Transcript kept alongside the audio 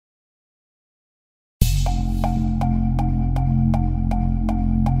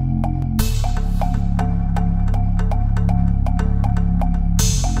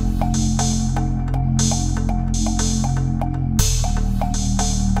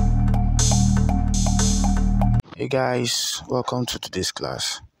Hey guys, welcome to today's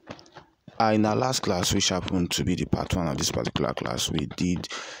class. In our last class, which happened to be the part 1 of this particular class, we did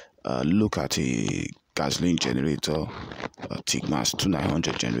look at a gasoline generator, a Tigmas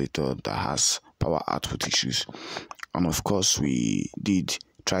 2900 generator that has power output issues. And of course, we did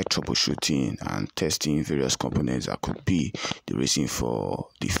try troubleshooting and testing various components that could be the reason for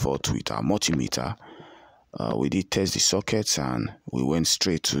the fault with our multimeter. We did test the sockets and we went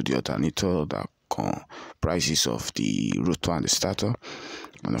straight to the alternator that comprises of the rotor and the starter.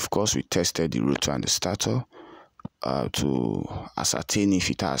 And of course, we tested the rotor and the starter to ascertain if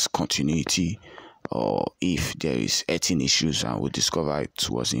it has continuity or if there is earthing issues, and we discovered it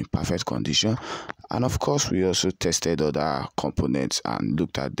was in perfect condition. And of course, we also tested other components and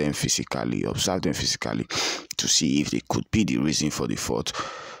looked at them physically, observed them physically to see if they could be the reason for the fault,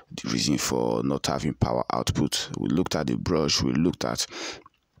 the reason for not having power output. We looked at the brush, we looked at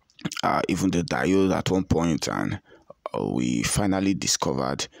even the diode at one point, and we finally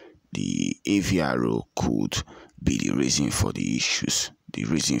discovered the AVR could be the reason for the issues, the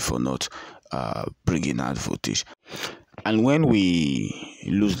reason for not bringing out voltage. And when we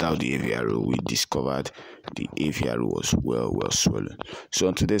loosed out the AVR, we discovered the AVR was well swollen. So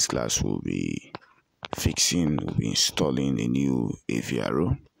in today's class, we'll be installing a new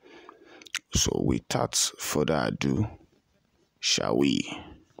AVR. So without further ado, shall we?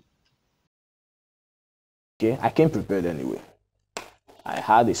 Okay, I came prepared anyway. I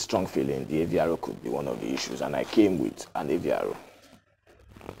had a strong feeling the AVR could be one of the issues, and I came with an AVR.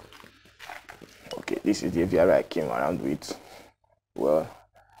 Okay, this is the AVR I came around with. Well,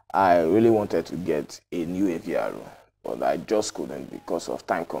 I really wanted to get a new AVR, but I just couldn't because of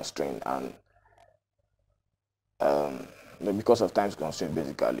time constraint and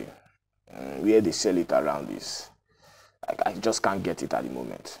basically, where they sell it around is, I just can't get it at the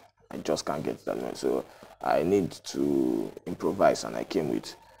moment. So I need to improvise, and I came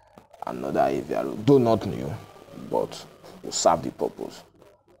with another AVR, though not new, but will serve the purpose.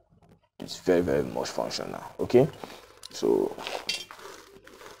 It's very much functional. Okay, so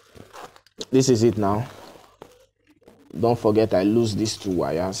this is it now. Don't forget, I lose these two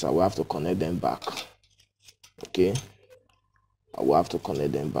wires. I will have to connect them back. Okay, I will have to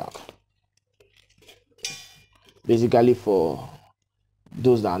connect them back. Basically, for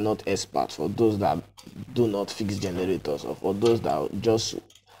those that are not experts, for those that do not fix generators, or for those that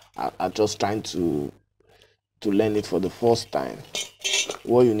are just trying to learn it for the first time,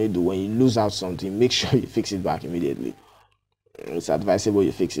 what you need to do when you lose out something, make sure you fix it back immediately. It's advisable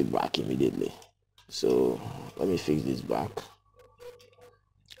you fix it back immediately. So let me fix this back,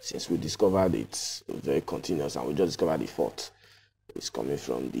 since we discovered it's very continuous and we just discovered the fault is coming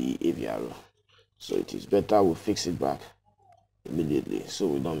from the AVR. So it is better we fix it back immediately so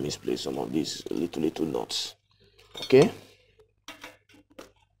we don't misplace some of these little knots. Okay,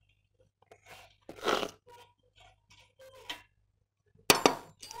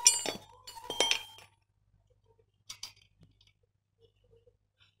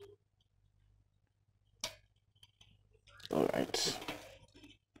 all right.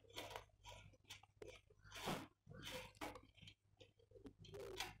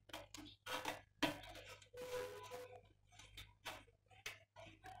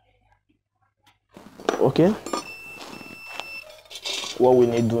 Okay, what we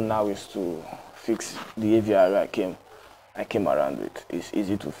need to do now is to fix the AVR I came around with. It's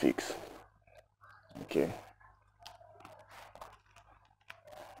easy to fix. Okay,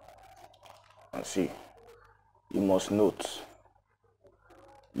 and see, you must note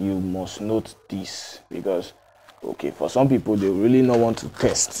this, because okay, for some people, they really not want to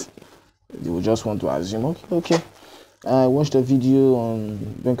test. They will just want to assume, okay, I watched a video on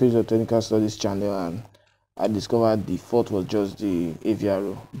Benco Technical Studies channel and I discovered the fault was just the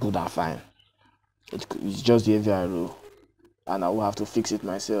AVR. Good and fine. It's just the AVR, and I will have to fix it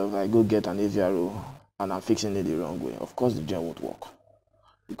myself. I go get an AVR and I'm fixing it the wrong way. Of course, the gen won't work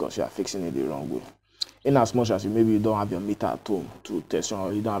because you are fixing it the wrong way. In as much as you don't have your meter at home to test,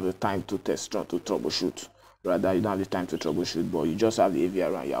 or you don't have the time to test, to troubleshoot. Rather, you don't have the time to troubleshoot, but you just have the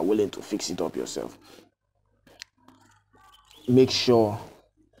AVR and you are willing to fix it up yourself. Make sure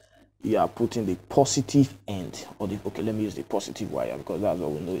you are putting the positive end, or okay, let me use the positive wire because that's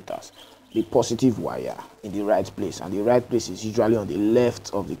what we know it as. The positive wire in the right place, and the right place is usually on the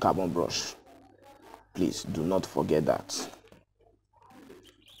left of the carbon brush. Please do not forget that.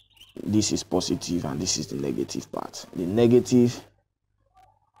 This is positive and this is the negative part. The negative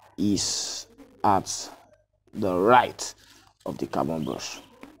is at the right of the carbon brush.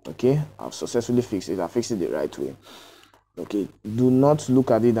 Okay, I've successfully fixed it. I fixed it the right way. Okay, do not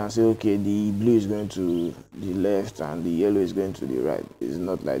look at it and say, okay, the blue is going to the left and the yellow is going to the right. It's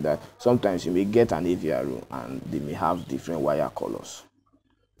not like that. Sometimes you may get an AVR and they may have different wire colors.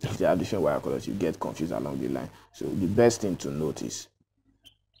 If they have different wire colors, you get confused along the line. So the best thing to notice,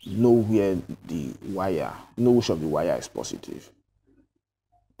 know where the wire, know which of the wire is positive.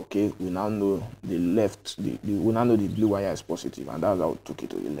 Okay, we now know the left, we now know the blue wire is positive, and that's how we took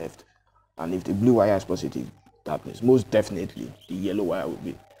it to the left. And if the blue wire is positive, that means most definitely the yellow wire will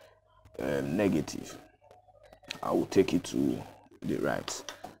be negative. I will take it to the right.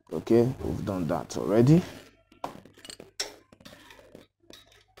 Okay, we've done that already.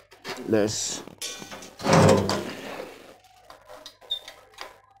 Let's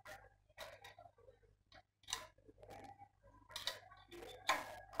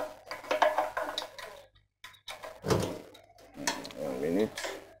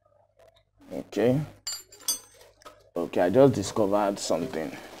okay, I just discovered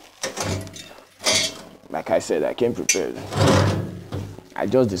something. Like I said, I came prepared. I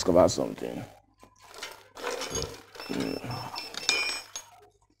just discovered something.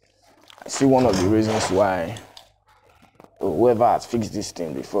 I see one of the reasons why whoever has fixed this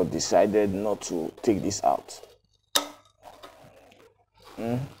thing before decided not to take this out.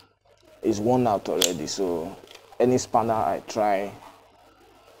 It's worn out already, so any spanner I try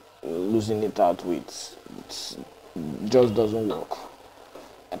losing it out with, it just doesn't work.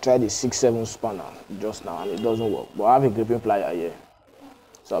 I tried the 6-7 spanner just now and it doesn't work, but I have a gripping plier here,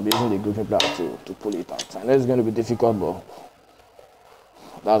 so I'll be using the gripping plier to pull it out. I know it's going to be difficult, but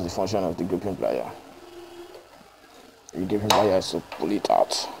that's the function of the gripping plier. The gripping plier is to pull it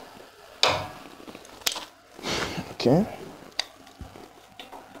out. Okay.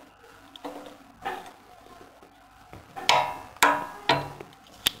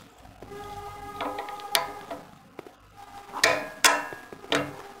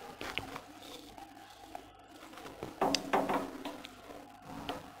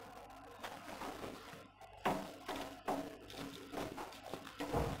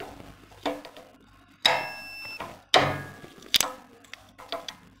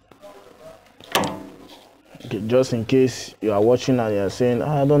 Okay, just in case you are watching and you are saying,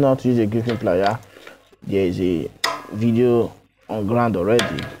 I don't know how to use a gripping plier, there is a video on ground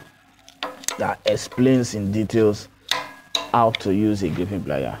already that explains in details how to use a gripping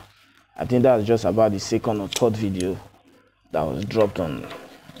plier. I think that's just about the second or third video that was dropped on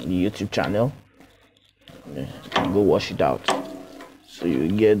the YouTube channel. You can go watch it out so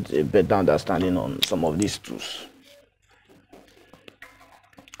you get a better understanding on some of these tools.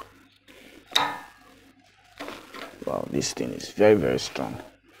 Wow, this thing is very, very strong.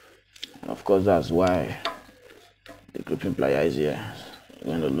 And of course, that's why the gripping plier is here.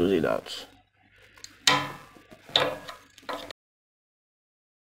 You're going to lose it out.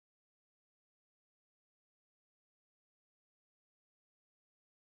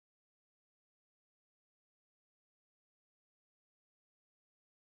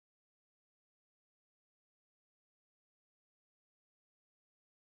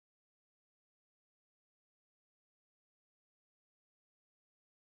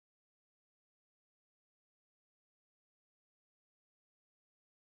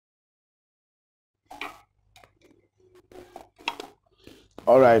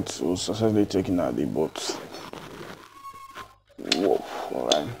 Alright, so successfully taking out the bolt. Whoa,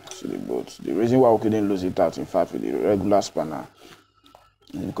 alright, so the bolt. The reason why we couldn't lose it out, in fact, with the regular spanner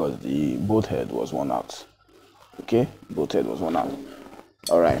is because the bolt head was worn out. Okay, bolt head was worn out.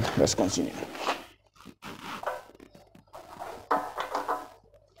 Alright, let's continue.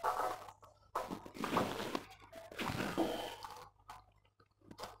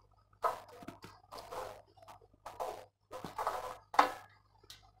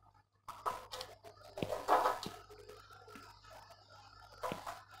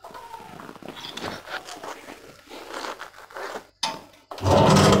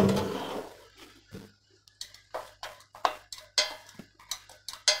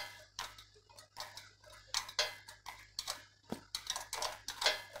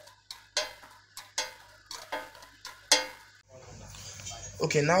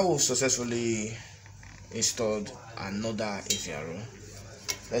 Okay, now we've successfully installed another AVR.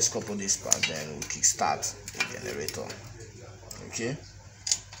 Let's couple this part, then we'll kickstart the generator. Okay.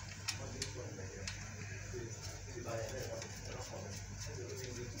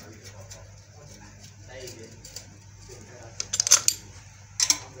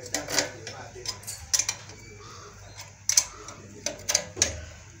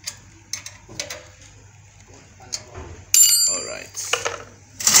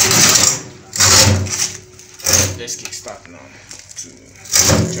 Let's kickstart now to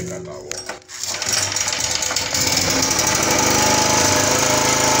check out our work.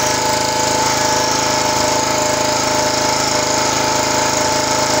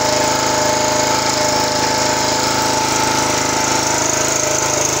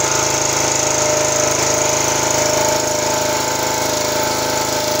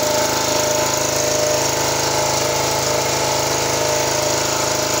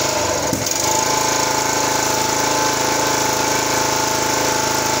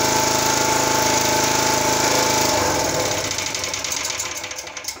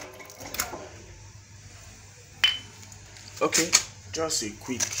 Okay, just a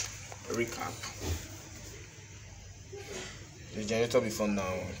quick recap. The generator before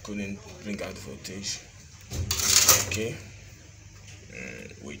now couldn't bring out the voltage. Okay,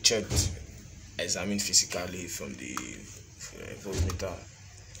 we checked, examined physically from the voltmeter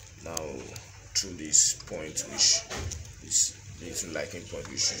now through this point, which is the little liking point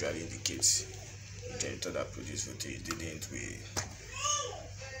which usually indicates the generator that produced voltage didn't.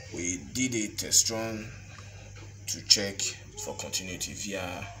 We did a test run to check for continuity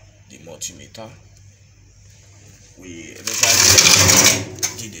via the multimeter. We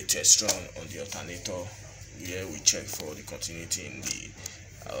eventually did a test run on the alternator where we checked for the continuity in the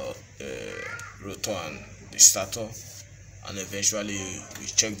rotor and the starter, and eventually we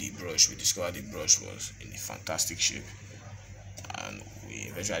checked the brush. We discovered the brush was in a fantastic shape, and we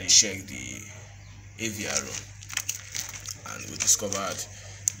eventually checked the AVR, and we discovered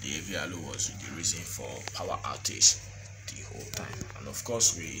the AVR was the reason for power outage the whole time. And of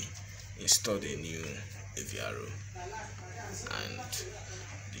course, we installed a new AVR, and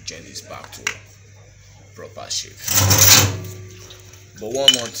the gen is back to proper shape. But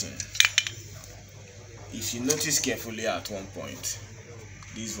one more thing, if you notice carefully, at one point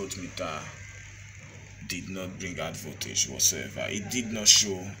this voltmeter did not bring out voltage whatsoever. It did not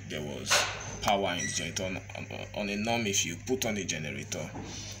show there was power in the generator. On a norm, if you put on the generator,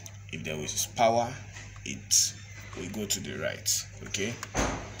 if there was power, it will go to the right. Okay,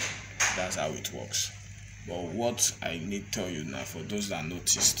 that's how it works. But what I need to tell you now, for those that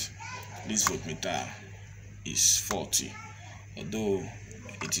noticed, this voltmeter is faulty, although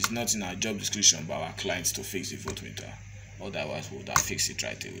it is not in our job description by our clients to fix the voltmeter. Otherwise we would have fixed it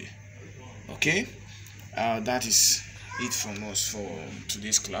right away. Okay, that is it from us for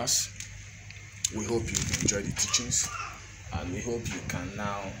today's class. We hope you enjoyed the teachings, and we hope you can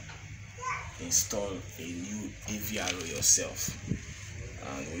now install a new AVR yourself.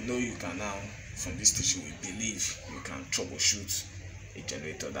 And we know you can now, from this teaching, we believe you can troubleshoot a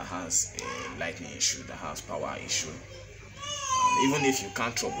generator that has a lightning issue, that has power issue. And even if you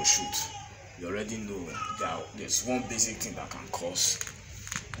can't troubleshoot, you already know that there's one basic thing that can cause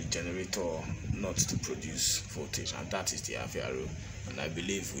the generator not to produce voltage, and that is the AVR. And I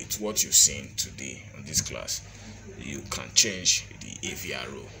believe with what you've seen today on this class, you can change the AVR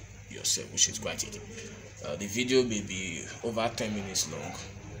yourself, which is quite easy. The video may be over 10 minutes long,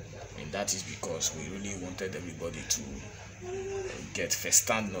 and that is because we really wanted everybody to get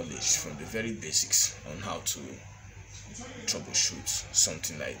first-hand knowledge from the very basics on how to troubleshoot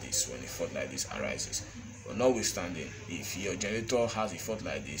something like this when a fault like this arises. But notwithstanding, if your generator has a fault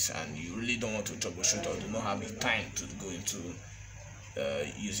like this and you really don't want to troubleshoot, or do not have the time to go into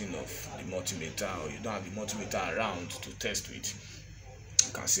using of the multimeter, or you don't have the multimeter around to test with,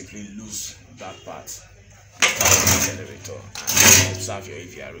 you can simply lose that part of the generator and observe your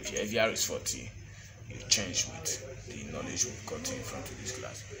AVR. If your AVR is 40, you change with the knowledge we've gotten from today's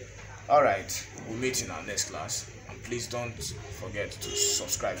class. Alright, we'll meet in our next class, and please don't forget to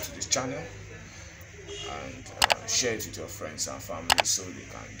subscribe to this channel and share it with your friends and family so they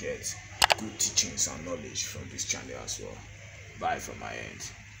can get good teachings and knowledge from this channel as well. Bye from my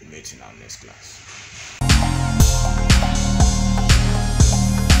end. We'll meet in our next class.